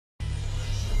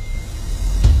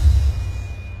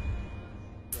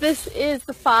this is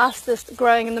the fastest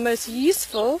growing and the most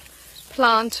useful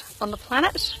plant on the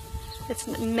planet. It's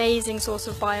an amazing source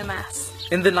of biomass.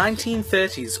 In the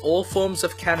 1930s, all forms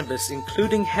of cannabis,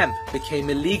 including hemp, became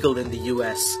illegal in the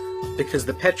US because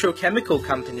the petrochemical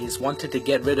companies wanted to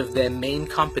get rid of their main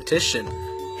competition,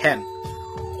 hemp.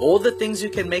 All the things you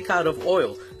can make out of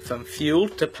oil, from fuel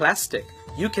to plastic,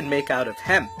 you can make out of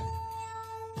hemp.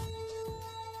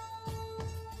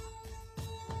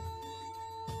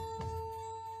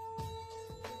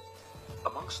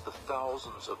 Amongst the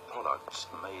thousands of products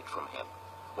made from hemp,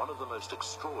 one of the most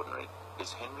extraordinary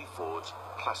is Henry Ford's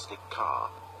plastic car.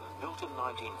 Built in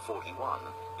 1941,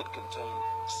 it contained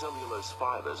cellulose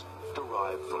fibers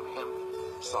derived from hemp,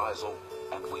 sisal,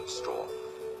 and wheat straw.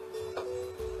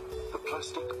 The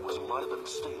plastic was lighter than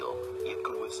steel, yet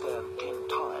could withstand 10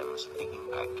 times the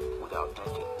impact without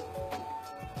denting.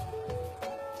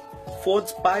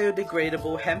 Ford's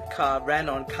biodegradable hemp car ran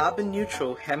on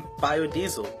carbon-neutral hemp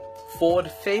biodiesel.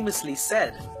 Ford famously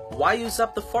said, "Why use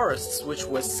up the forests which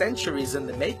were centuries in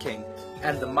the making,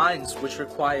 and the mines which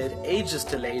required ages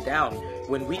to lay down,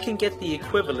 when we can get the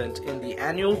equivalent in the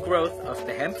annual growth of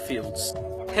the hemp fields?"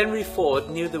 Henry Ford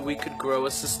knew that we could grow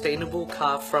a sustainable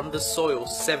car from the soil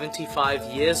 75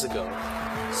 years ago.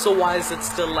 So why is it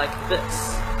still like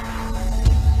this?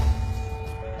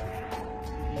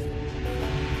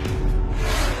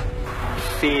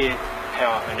 Fear,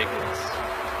 power, and ignorance.